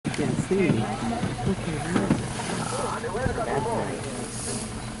can't see me.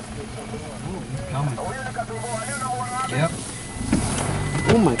 Yep.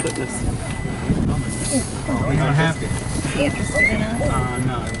 Oh my goodness. He's unhappy. Is he interested in us?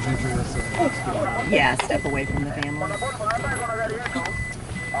 No, he's interested in us. Yeah, step away from the family.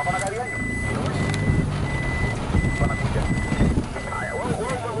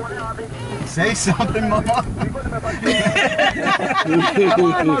 Say something, Mama.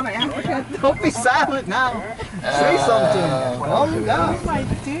 Don't be silent now. Say something. Oh My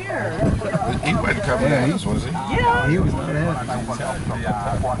dear. He went a couple days, was he? yeah. He was not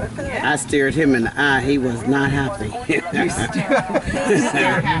happy. I stared him in the eye. He was not happy.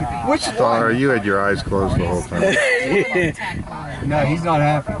 Which Star, you had your eyes closed the whole time. No, he's not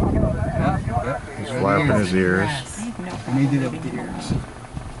happy. He's flapping his ears. And he did it with the ears.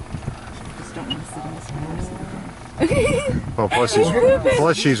 Well,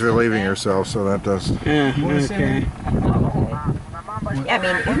 plus she's relieving herself, so that does. Okay. I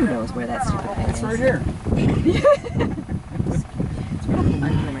mean, who knows where that stupid thing is? It's right here. It's probably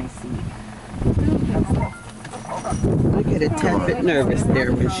under my seat. I get a tad bit nervous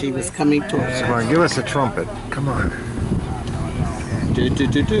there when she was coming towards us. Come on, give us a trumpet. Come on. Do, do,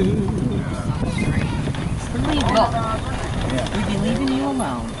 do, do. Leave it. We'd be leaving you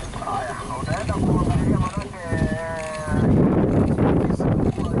alone.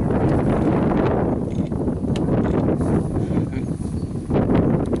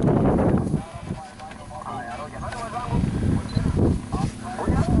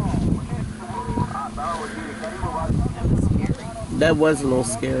 That was a little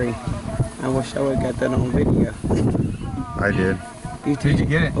scary. I wish I would have got that on video. I did. You Did you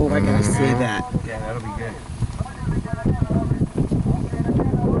get it? Oh, I gotta see that. Yeah, that'll be good.